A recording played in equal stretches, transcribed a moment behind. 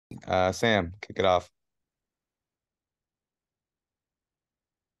Sam, kick it off.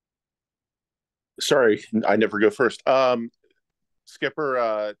 Sorry, I never go first.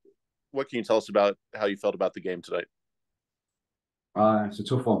 Skipper, what can you tell us about how you felt about the game tonight? It's a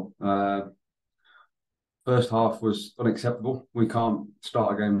tough one. First half was unacceptable. We can't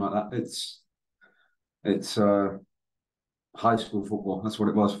start a game like that. It's high school football. That's what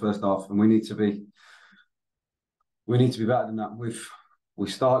it was first half, and we need to be better than that. We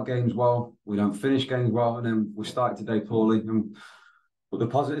start games well, we don't finish games well, and then we started today poorly. But the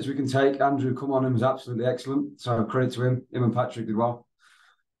positives we can take, Andrew come on and was absolutely excellent. So credit to him. Him and Patrick did well.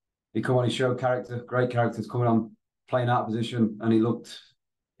 He come on, he showed character, great characters coming on, playing out of position, and he looked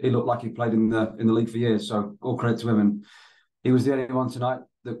like he played in the league for years. So all credit to him. And he was the only one tonight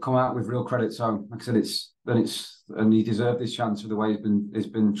that come out with real credit. So like I said, and he deserved this chance for the way he's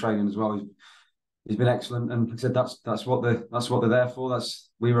been training as well. He's been excellent, and like I said, that's what they're there for.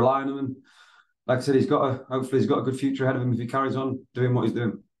 We rely on him, and like I said, hopefully he's got a good future ahead of him if he carries on doing what he's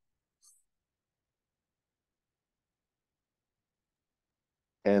doing.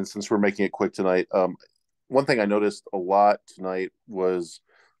 And since we're making it quick tonight, one thing I noticed a lot tonight was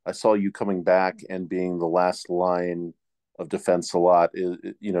I saw you coming back and being the last line of defense a lot.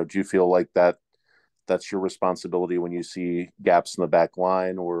 Do you feel like that's your responsibility when you see gaps in the back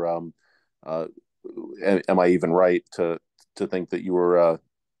line, or am I even right to think that you were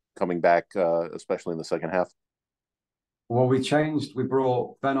coming back, especially in the second half? Well, we changed. We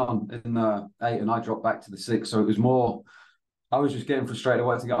brought Ben on in the 8, and I dropped back to the 6. So it was more. I was just getting frustrated. I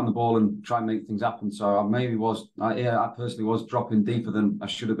wanted to get on the ball and try and make things happen. So I personally was dropping deeper than I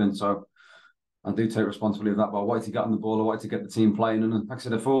should have been. So I do take responsibility of that. But I wanted to get on the ball. I wanted to get the team playing. And like I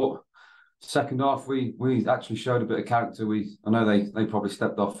said, I thought second half we actually showed a bit of character. I know they probably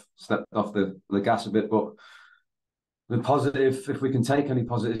stepped off the gas a bit, but the positive, if we can take any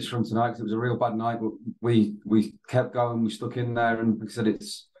positives from tonight, because it was a real bad night, but we kept going, we stuck in there, and like I said,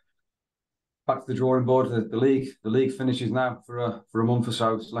 it's back to the drawing board. The league finishes now for a month or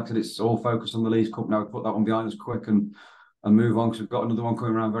so. So like I said, it's all focused on the League Cup now. We put that one behind us quick and move on, because we've got another one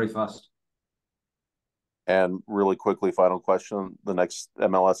coming around very fast. And really quickly, final question: the next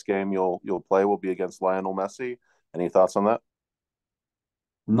MLS game you'll play will be against Lionel Messi. Any thoughts on that?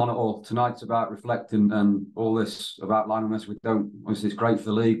 None at all. Tonight's about reflecting, and all this about Lionel Messi. Obviously it's great for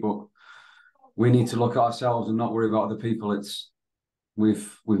the league, but we need to look at ourselves and not worry about other people.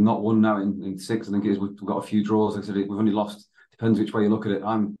 We've not won now in 6. I think it is. We've got a few draws. Like I said, we've only lost. Depends which way you look at it.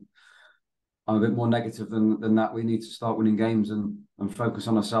 I'm a bit more negative than that. We need to start winning games and focus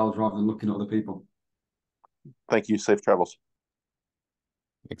on ourselves rather than looking at other people. Thank you. Safe travels.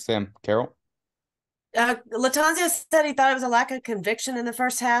 Thanks, Sam. Carol? Latanzio said he thought it was a lack of conviction in the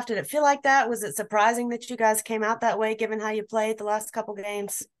first half. Did it feel like that? Was it surprising that you guys came out that way, given how you played the last couple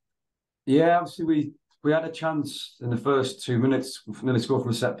games? Yeah, obviously we had a chance in the first 2 minutes. We nearly scored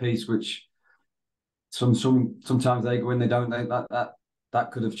from a set piece, which sometimes they go in, they don't.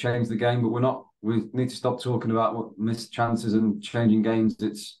 That could have changed the game, but we're not. We need to stop talking about what missed chances and changing games.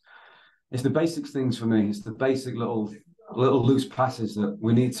 It's the basic things for me. It's the basic little loose passes that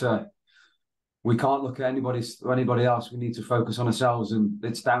we need to. We can't look at anybody else. We need to focus on ourselves, and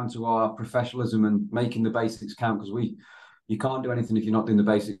it's down to our professionalism and making the basics count, because you can't do anything if you're not doing the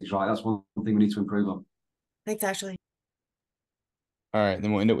basics right. That's one thing we need to improve on. Thanks, Ashley. All right,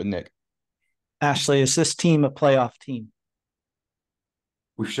 then we'll end it with Nick. Ashley, is this team a playoff team?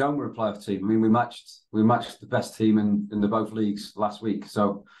 We've shown we're a playoff team. I mean, we matched the best team in the both leagues last week.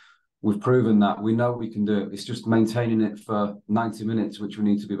 So we've proven that. We know we can do it. It's just maintaining it for 90 minutes, which we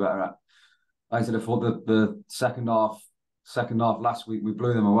need to be better at. Like I said, I thought the second half last week, we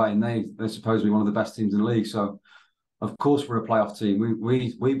blew them away, and they're supposed to be one of the best teams in the league. So of course we're a playoff team.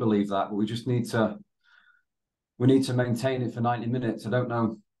 We believe that, but we just need to maintain it for 90 minutes. I don't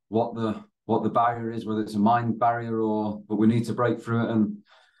know what the barrier is, whether it's a mind barrier but we need to break through it, and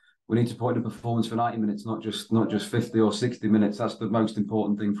we need to put in a performance for 90 minutes, not just 50 or 60 minutes. That's the most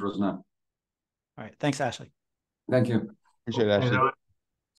important thing for us now. All right. Thanks, Ashley. Thank you. Appreciate it, Ashley.